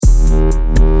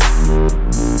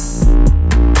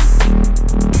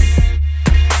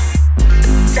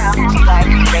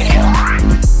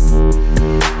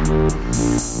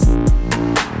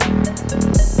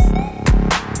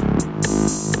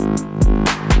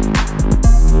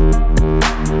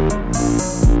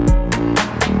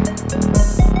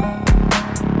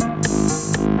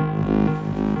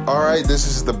right, this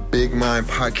is the Big Mind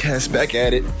Podcast, back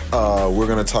at it. We're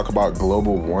going to talk about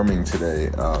global warming today.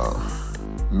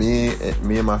 Me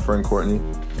and my friend Courtney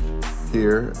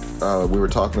here, we were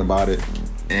talking about it,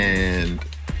 and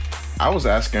I was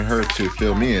asking her to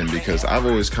fill me in because I've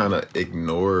always kind of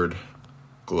ignored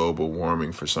global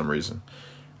warming for some reason.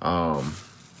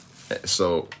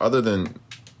 So other than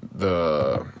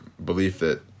the belief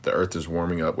that the Earth is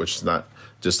warming up, which is not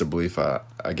just a belief, I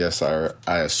guess I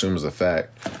assume is a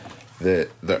fact, that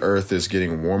the Earth is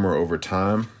getting warmer over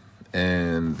time,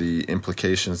 and the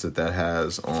implications that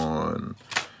has on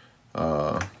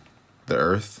the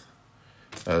Earth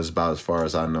is about as far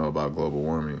as I know about global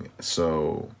warming.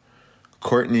 So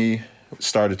Courtney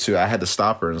I had to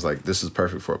stop her and was like, this is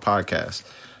perfect for a podcast.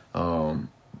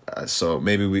 So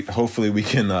maybe hopefully we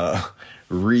can light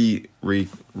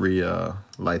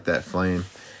that flame.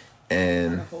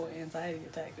 And a whole anxiety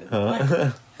attack.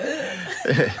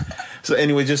 So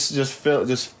anyway, just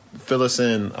fill us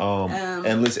in,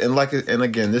 and listen. And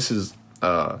again, this is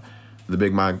the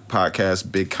Big Mind Podcast,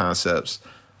 big concepts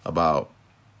about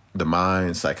the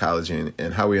mind, psychology,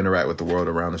 and how we interact with the world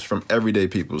around us from everyday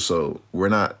people. So we're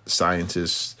not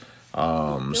scientists.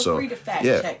 Feel free to fact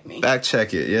check me. Fact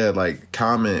check it. Yeah, like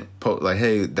comment, like,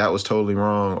 hey, that was totally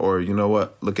wrong, or you know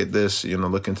what, look at this,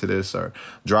 look into this, or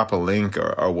drop a link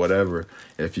or whatever.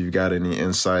 If you've got any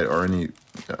insight or any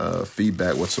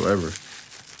feedback whatsoever,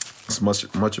 it's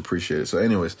much appreciated. So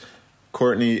anyways,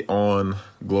 Courtney, on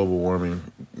global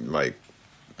warming, like,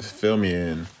 fill me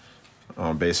in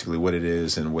on basically what it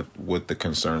is and what the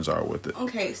concerns are with it.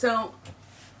 Okay, so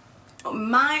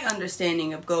my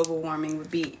understanding of global warming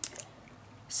would be,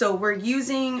 so we're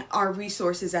using our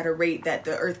resources at a rate that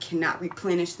the Earth cannot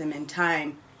replenish them in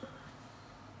time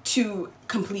to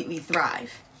completely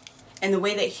thrive. And the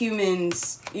way that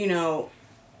humans,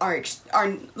 are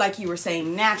like you were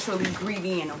saying, naturally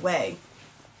greedy in a way.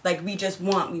 Like, we just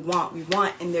want,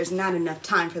 and there's not enough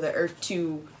time for the Earth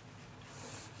to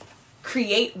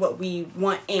create what we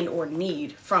want and or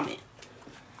need from it.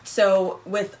 So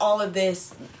with all of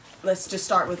this, let's just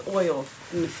start with oil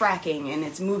and the fracking, and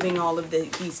it's moving all of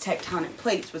these tectonic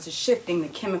plates, which is shifting the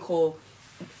chemical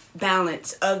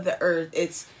balance of the Earth.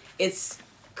 It's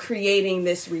creating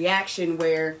this reaction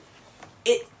where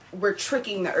we're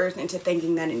tricking the Earth into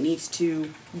thinking that it needs to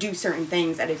do certain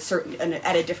things at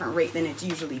a different rate than it's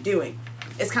usually doing.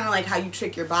 It's kind of like how you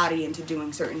trick your body into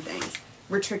doing certain things.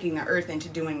 We're tricking the Earth into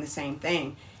doing the same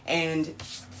thing, and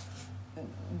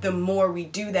the more we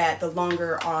do that, the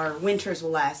longer our winters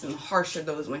will last and the harsher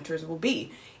those winters will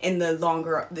be. And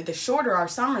the shorter our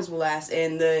summers will last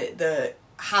and the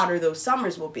hotter those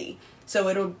summers will be. So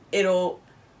it'll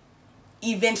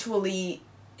eventually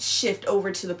shift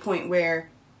over to the point where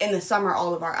in the summer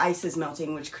all of our ice is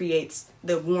melting, which creates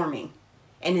the warming.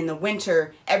 And in the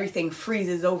winter, everything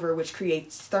freezes over, which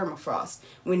creates thermofrost,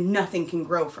 when nothing can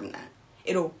grow from that.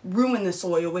 It'll ruin the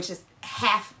soil, which is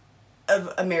half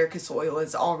of America's soil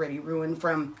is already ruined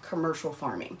from commercial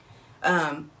farming.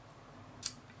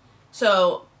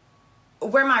 So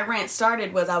where my rant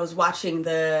started was I was watching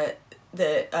this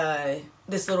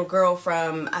little girl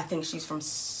from, I think she's from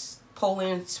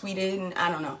Poland, Sweden,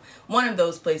 I don't know, one of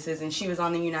those places, and she was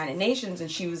on the United Nations and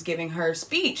she was giving her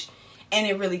speech, and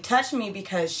it really touched me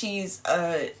because she's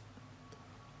a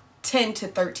 10 to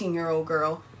 13-year-old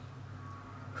girl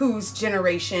whose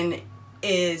generation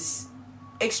is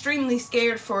extremely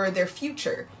scared for their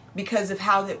future because of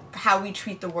how we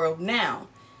treat the world now.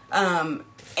 And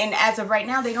as of right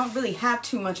now, they don't really have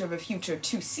too much of a future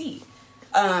to see.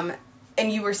 And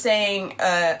you were saying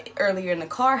earlier in the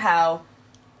car how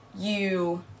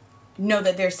you know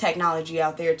that there's technology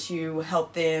out there to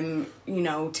help them,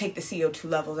 take the CO2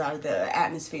 levels out of the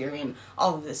atmosphere and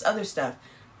all of this other stuff.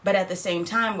 But at the same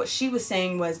time, what she was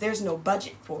saying was there's no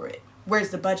budget for it. Where's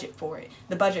the budget for it?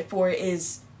 The budget for it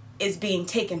is being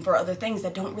taken for other things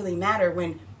that don't really matter,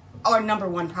 when our number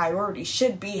one priority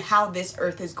should be how this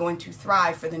Earth is going to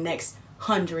thrive for the next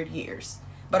 100 years.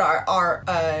 But our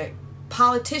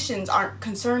politicians aren't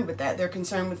concerned with that. They're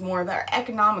concerned with more of our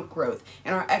economic growth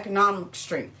and our economic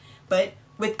strength. But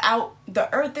without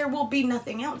the Earth, there will be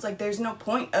nothing else. Like, there's no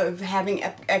point of having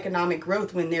economic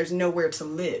growth when there's nowhere to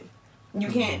live. You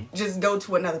can't just go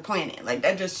to another planet. Like,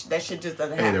 that shit just doesn't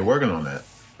happen. Hey, they're working on that.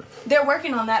 They're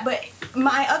working on that, but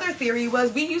my other theory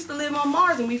was we used to live on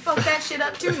Mars and we fucked that shit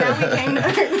up too. Now we came to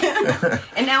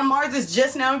Earth. And now Mars is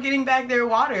just now getting back their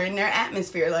water and their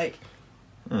atmosphere. Like,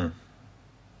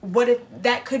 what if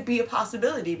that could be a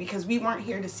possibility? Because we weren't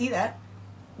here to see that.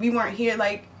 We weren't here,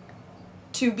 like,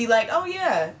 to be like, oh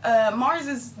yeah, Mars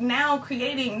is now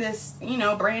creating this,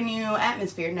 brand new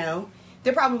atmosphere. No.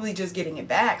 they're probably just getting it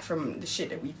back from the shit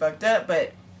that we fucked up,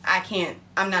 but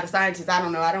I'm not a scientist. I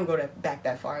don't know. I don't go back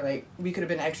that far. Like, we could have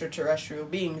been extraterrestrial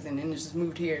beings and then just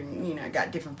moved here and, you know,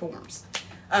 got different forms.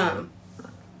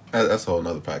 That's a whole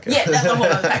nother podcast. Yeah, that's a whole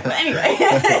other podcast. But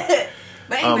anyway.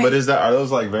 But are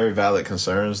those like very valid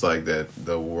concerns, like that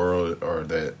the world or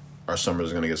that our summer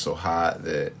is going to get so hot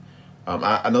that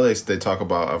I know they talk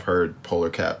about, I've heard polar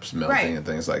caps melting and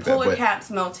things like that. Polar caps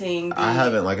melting. I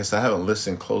haven't, like I said, I haven't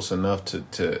listened close enough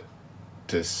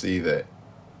to see that.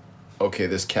 Okay,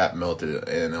 this cap melted,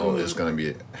 and it's going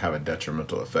to have a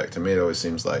detrimental effect. To me, it always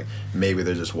seems like maybe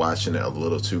they're just watching it a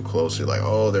little too closely. Like,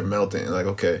 oh, they're melting. Like,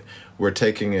 okay, we're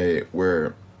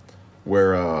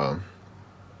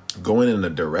going in a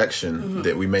direction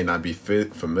that we may not be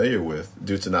familiar with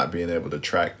due to not being able to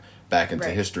track back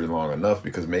into history long enough,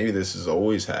 because maybe this is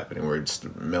always happening where it's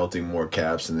melting more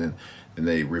caps and then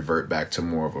they revert back to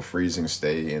more of a freezing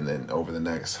state, and then over the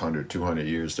next 100, 200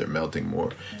 years they're melting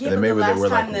more. Yeah, and then maybe they were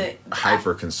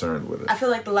hyper concerned with it. I feel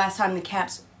like the last time the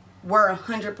caps were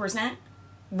 100%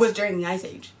 was during the Ice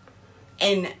Age.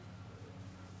 And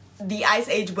the Ice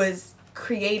Age was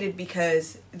created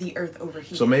because the Earth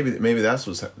overheated. So maybe that's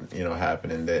what's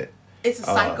happening, that it's a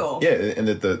cycle. And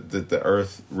that the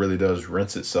Earth really does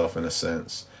rinse itself in a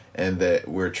sense, and that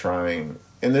we're trying.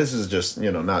 And this is just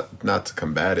not to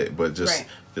combat it, but just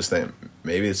that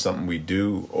maybe it's something we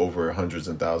do over hundreds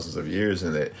and thousands of years,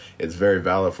 and that it's very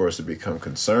valid for us to become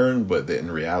concerned, but that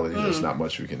in reality there's not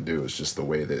much we can do. It's just the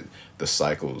way that the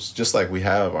cycles, just like we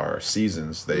have our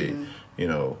seasons, they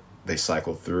they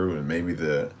cycle through, and maybe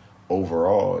the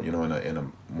overall, in a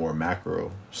more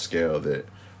macro scale, that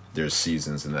there's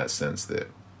seasons in that sense, that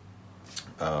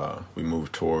we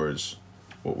move towards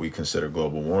what we consider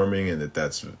global warming, and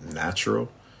that's natural,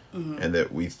 and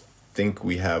that we think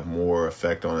we have more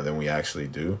effect on it than we actually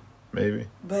do, maybe.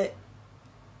 But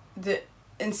I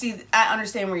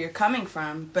understand where you're coming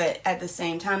from, but at the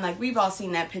same time, like, we've all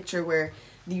seen that picture where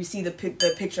you see the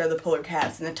picture of the polar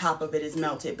caps and the top of it is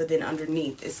melted, but then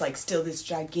underneath it's like still this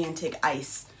gigantic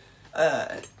ice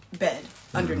bed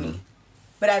underneath.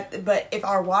 But if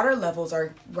our water levels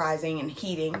are rising and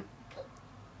heating,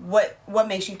 what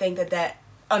makes you think that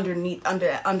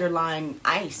underlying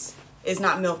ice is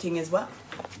not melting as well?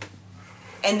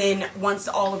 And then once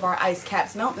all of our ice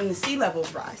caps melt, then the sea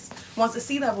levels rise. Once the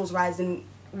sea levels rise, then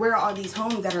where are these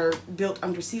homes that are built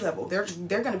under sea level? They're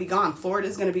going to be gone.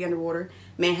 Florida's going to be underwater.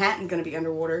 Manhattan's going to be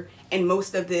underwater, and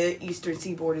most of the eastern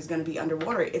seaboard is going to be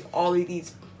underwater. If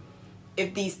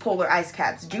these polar ice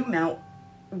caps do melt,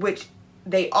 which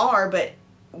they are, but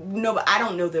I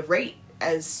don't know the rate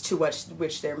as to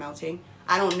which they're melting.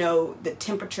 I don't know the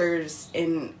temperatures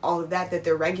and all of that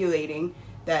they're regulating,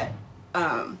 that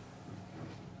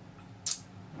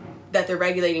they're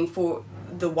regulating for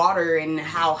the water, and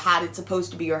how hot it's supposed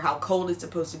to be or how cold it's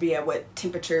supposed to be at what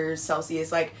temperatures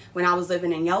Celsius. Like, when I was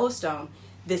living in Yellowstone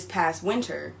this past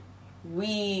winter,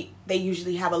 they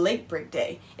usually have a lake break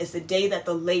day. It's the day that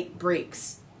the lake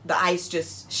breaks, the ice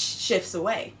just shifts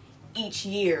away. Each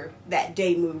year, that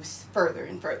day moves further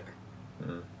and further.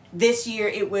 This year,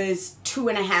 it was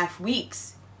 2.5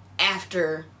 weeks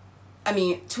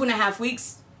 2.5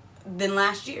 weeks than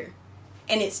last year.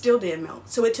 And it still didn't melt.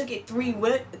 So it took it 3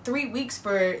 weeks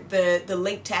for the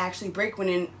lake to actually break, when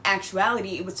in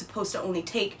actuality, it was supposed to only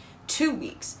take 2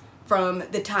 weeks from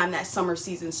the time that summer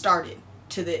season started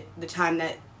to the time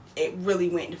that it really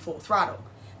went into full throttle.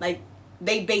 Like,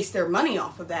 they base their money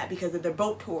off of that because of their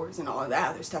boat tours and all of that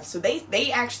other stuff. So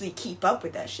they actually keep up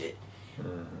with that shit.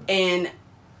 And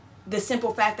the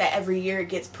simple fact that every year it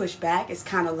gets pushed back is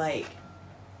kind of like,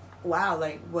 wow,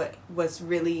 like, what's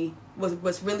really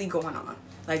going on?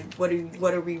 Like, what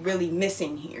are we really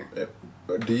missing here?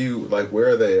 Do you, like,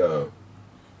 where are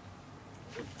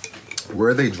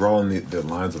they drawing the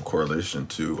lines of correlation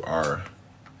to our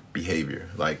behavior,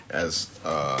 like, as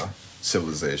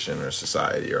civilization or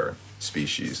society or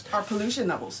species? Our pollution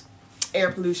levels,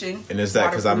 air pollution. And is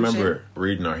that because I remember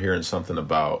reading or hearing something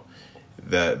about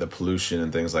that the pollution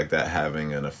and things like that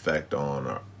having an effect on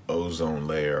our ozone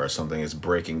layer or something? Is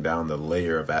breaking down the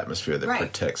layer of atmosphere that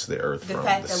protects the earth from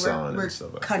the sun. We're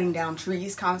cutting down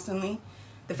trees constantly.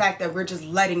 The fact that we're just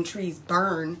letting trees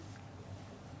burn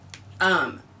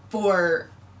for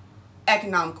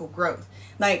economical growth.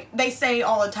 Like, they say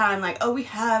all the time, like, oh,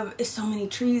 there's so many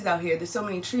trees out here. There's so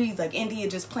many trees. Like, India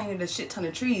just planted a shit ton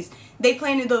of trees. They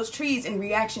planted those trees in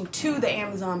reaction to the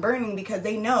Amazon burning, because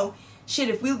they know, shit,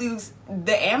 if we lose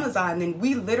the Amazon, then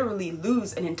we literally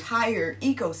lose an entire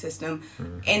ecosystem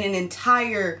and an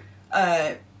entire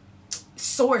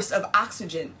source of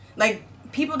oxygen. Like,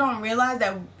 people don't realize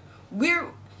that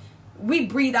we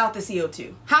breathe out the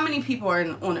CO2. How many people are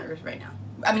on the earth right now?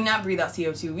 I mean, not breathe out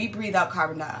CO2. We breathe out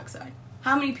carbon dioxide.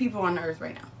 How many people on the earth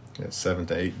right now? Yeah, 7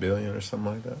 to 8 billion or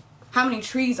something like that. How many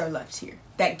trees are left here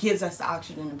that gives us the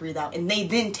oxygen to breathe out? And they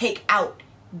then take out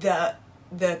the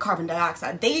carbon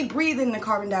dioxide. They breathe in the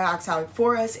carbon dioxide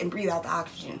for us and breathe out the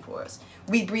oxygen for us.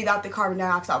 We breathe out the carbon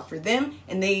dioxide for them,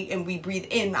 and we breathe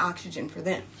in the oxygen for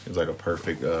them. Seems like a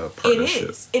perfect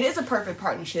partnership. It is a perfect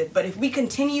partnership. But if we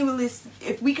continually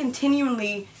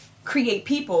create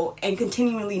people and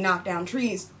continually knock down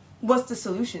trees, what's the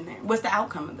solution there? What's the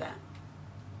outcome of that?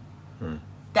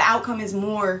 The outcome is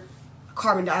more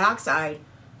carbon dioxide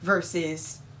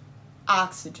versus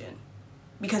oxygen,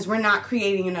 because we're not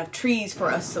creating enough trees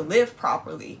for us to live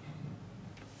properly,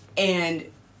 and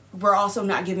we're also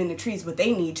not giving the trees what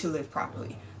they need to live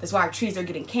properly. That's why our trees are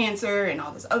getting cancer and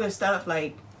all this other stuff.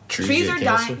 Like, trees are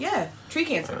dying. Yeah, tree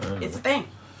cancer. It's a thing.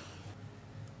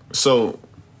 So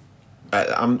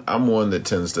I'm one that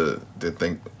tends to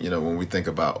think, when we think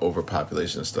about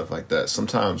overpopulation and stuff like that,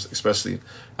 sometimes, especially,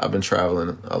 I've been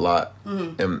traveling a lot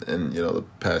in the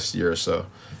past year or so,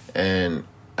 and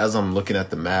as I'm looking at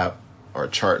the map or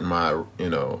charting my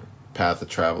path of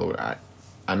travel,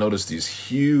 I notice these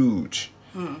huge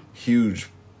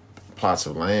plots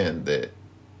of land that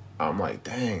I'm like,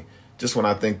 dang. Just when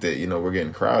I think that we're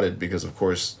getting crowded, because of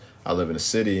course I live in a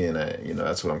city and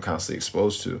that's what I'm constantly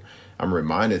exposed to. I'm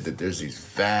reminded that there's these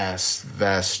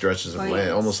vast stretches of land,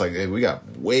 almost like, hey, we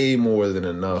got way more than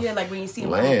enough. Yeah, like when you see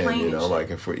land, like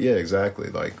if we,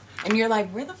 exactly, like. And you're like,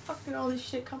 where the fuck did all this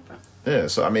shit come from? Yeah,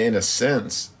 so I mean, in a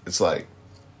sense, it's like,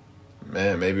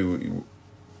 man, maybe we.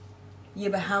 Yeah,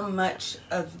 but how much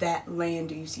of that land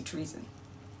do you see trees in?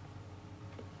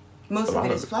 Most of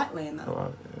it is flat land,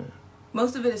 though.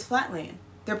 Most of it is flat land.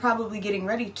 They're probably getting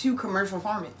ready to commercial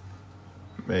farm it.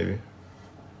 Maybe.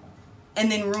 And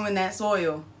then ruin that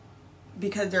soil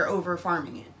because they're over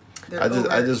farming it.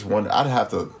 I just wonder.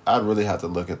 I'd really have to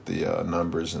look at the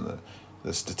numbers and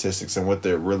the statistics and what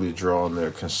they're really drawing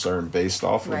their concern based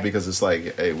off of, because it's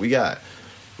like, hey, we got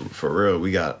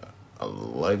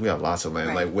lots of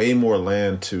land, like way more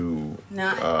land to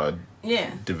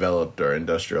developed or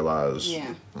industrialized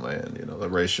land. The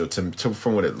ratio to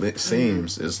from what it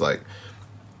seems is like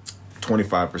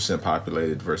 25%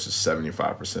 populated versus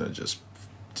 75% of just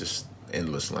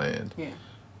endless land. Yeah.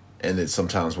 And then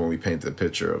sometimes when we paint the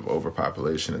picture of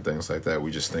overpopulation and things like that,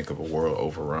 we just think of a world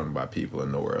overrun by people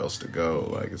and nowhere else to go.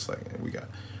 Like, it's like, we got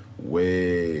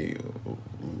way,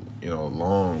 a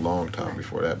long time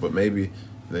before that. But maybe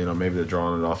they're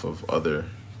drawing it off of other.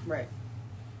 Right.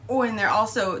 Or, and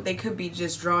they could be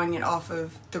just drawing it off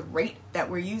of the rate that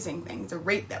we're using things, the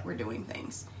rate that we're doing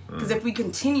things. Because if we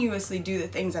continuously do the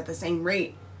things at the same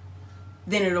rate,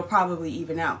 then it'll probably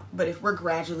even out. But if we're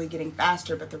gradually getting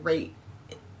faster, but the rate,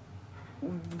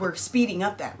 we're speeding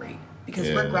up that rate because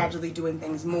we're gradually doing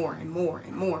things more and more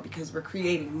and more because we're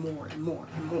creating more and more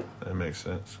and more. That makes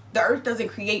sense. The earth doesn't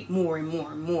create more and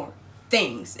more and more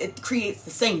things. It creates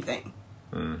the same thing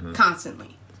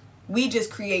constantly. We just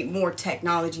create more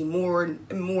technology, more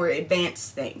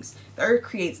advanced things. The earth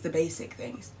creates the basic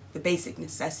things, the basic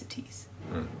necessities.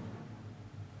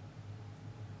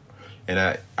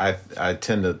 And I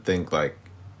tend to think like,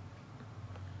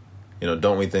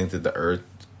 don't we think that the earth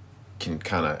can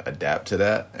kind of adapt to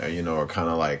that, or kind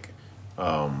of like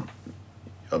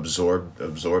absorb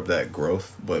that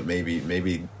growth, but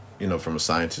maybe from a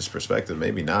scientist's perspective,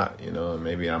 maybe not,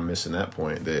 maybe I'm missing that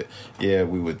point that,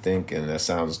 we would think, and that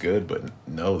sounds good, but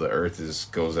no, the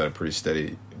earth goes at a pretty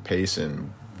steady pace,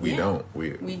 and we don't.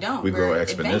 We don't. We grow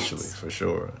exponentially, advanced. For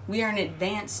sure. We are an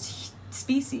advanced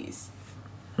species.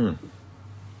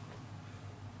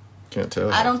 Can't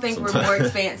tell. I don't think we're more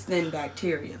advanced than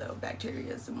bacteria, though.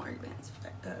 Bacteria is the more advanced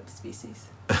species.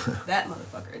 That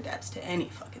motherfucker adapts to any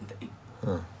fucking thing.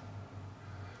 Huh.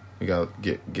 We gotta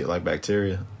get like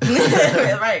bacteria.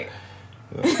 Right.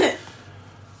 Yeah.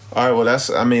 All right. Well,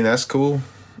 that's cool.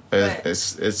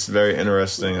 It's very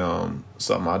interesting.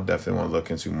 Something I definitely want to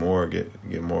look into more,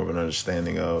 get more of an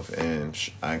understanding of, and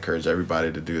I encourage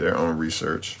everybody to do their own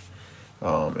research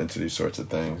into these sorts of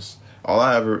things. All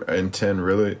I ever intend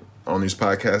really on these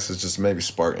podcasts is just maybe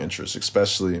spark interest,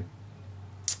 especially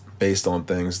based on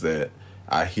things that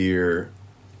I hear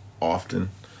often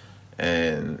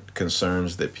and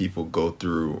concerns that people go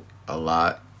through a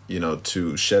lot,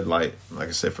 to shed light, like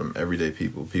I said, from everyday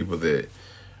people that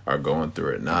are going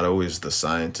through it. Not always the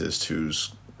scientist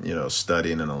who's,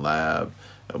 studying in a lab,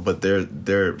 but their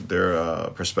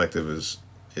perspective is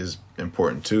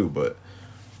important too. But,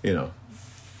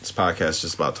 this podcast is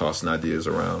just about tossing ideas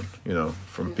around,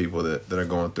 from people that are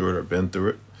going through it or been through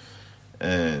it.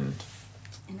 And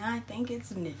And I think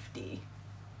it's nifty.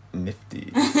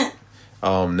 Nifty.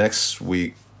 Next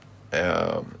week,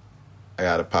 I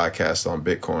got a podcast on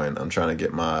Bitcoin. I'm trying to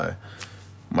get my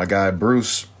guy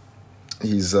Bruce.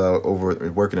 He's over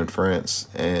working in France,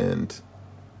 and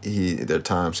their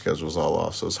time schedule's all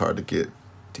off, so it's hard to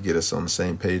get us on the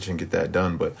same page and get that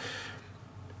done. But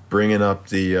bringing up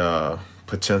the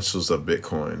potentials of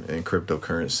Bitcoin and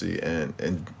cryptocurrency,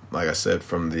 and like I said,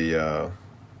 from the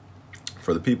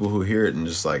for the people who hear it and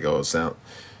just like, oh, it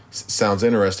sounds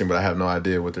interesting, but I have no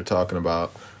idea what they're talking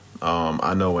about.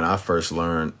 I know when I first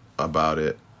learned about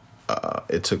it,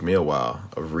 it took me a while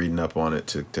of reading up on it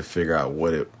to figure out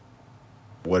what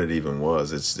it even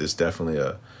was. It's definitely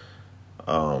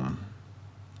an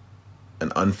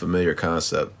unfamiliar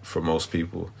concept for most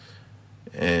people,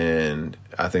 and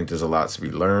I think there's a lot to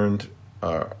be learned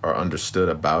or understood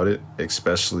about it,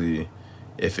 especially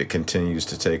if it continues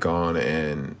to take on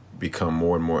and become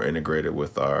more and more integrated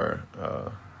with our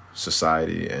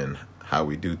society and how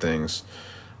we do things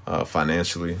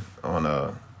financially on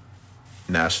a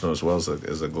national as well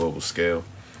as a global scale,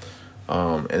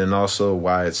 and then also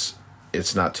why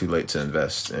it's not too late to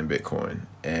invest in Bitcoin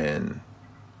and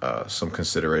some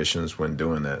considerations when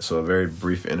doing that. So a very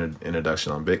brief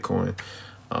introduction on Bitcoin,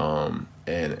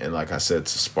 and like I said,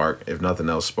 to spark, if nothing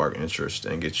else, spark interest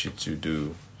and get you to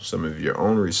do some of your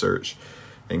own research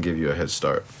and give you a head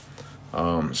start.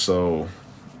 So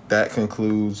that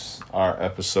concludes our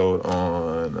episode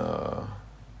on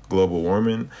global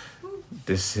warming.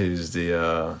 This is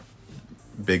the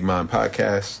Big Mind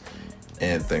Podcast,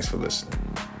 and thanks for listening.